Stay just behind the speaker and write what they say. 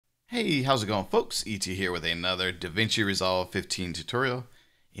Hey, how's it going, folks? E.T. here with another DaVinci Resolve 15 tutorial.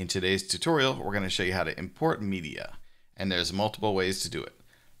 In today's tutorial, we're going to show you how to import media, and there's multiple ways to do it.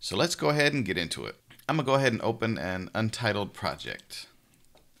 So let's go ahead and get into it. I'm going to go ahead and open an untitled project.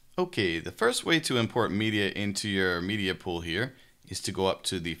 Okay, the first way to import media into your media pool here is to go up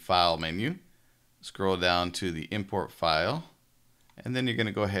to the File menu, scroll down to the Import File, and then you're going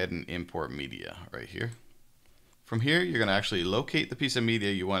to go ahead and import media right here. From here, you're going to actually locate the piece of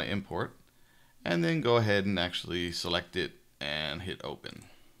media you want to import, and then go ahead and actually select it and hit open.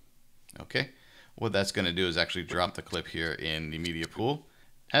 Okay, what that's going to do is actually drop the clip here in the media pool,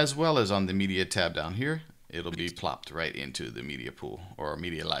 as well as on the media tab down here. It'll be plopped right into the media pool or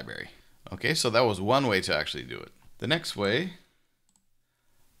media library. Okay, so that was one way to actually do it. The next way,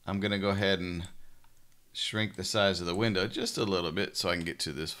 I'm going to go ahead and shrink the size of the window just a little bit so I can get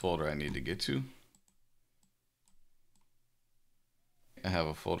to this folder I need to get to. I have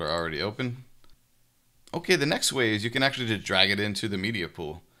a folder already open. Okay, the next way is you can actually just drag it into the media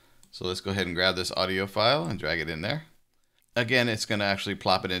pool. So let's go ahead and grab this audio file and drag it in there. Again, it's going to actually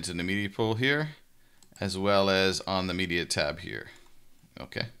plop it into the media pool here, as well as on the media tab here.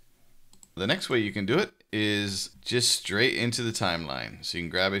 Okay. The next way you can do it is just straight into the timeline. So you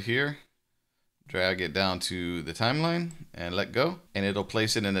can grab it here, drag it down to the timeline and let go, and it'll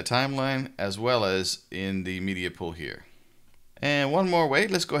place it in the timeline as well as in the media pool here. And one more way,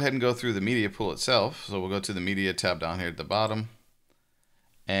 let's go ahead and go through the media pool itself. So we'll go to the media tab down here at the bottom,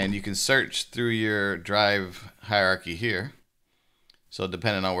 and you can search through your drive hierarchy here. So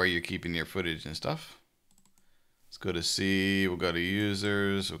depending on where you're keeping your footage and stuff. Let's go to C, we'll go to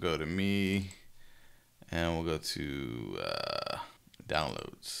users, we'll go to me, and we'll go to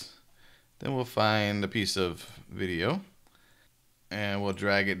downloads. Then we'll find a piece of video, and we'll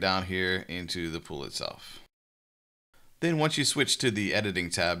drag it down here into the pool itself. Then once you switch to the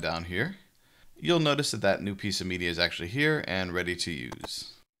editing tab down here, you'll notice that that new piece of media is actually here and ready to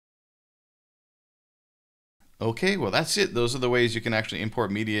use. Okay, well that's it. Those are the ways you can actually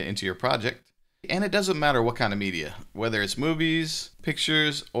import media into your project. And it doesn't matter what kind of media, whether it's movies,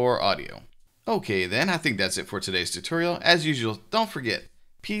 pictures, or audio. Okay then, I think that's it for today's tutorial. As usual, don't forget,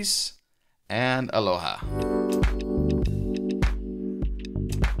 peace and aloha.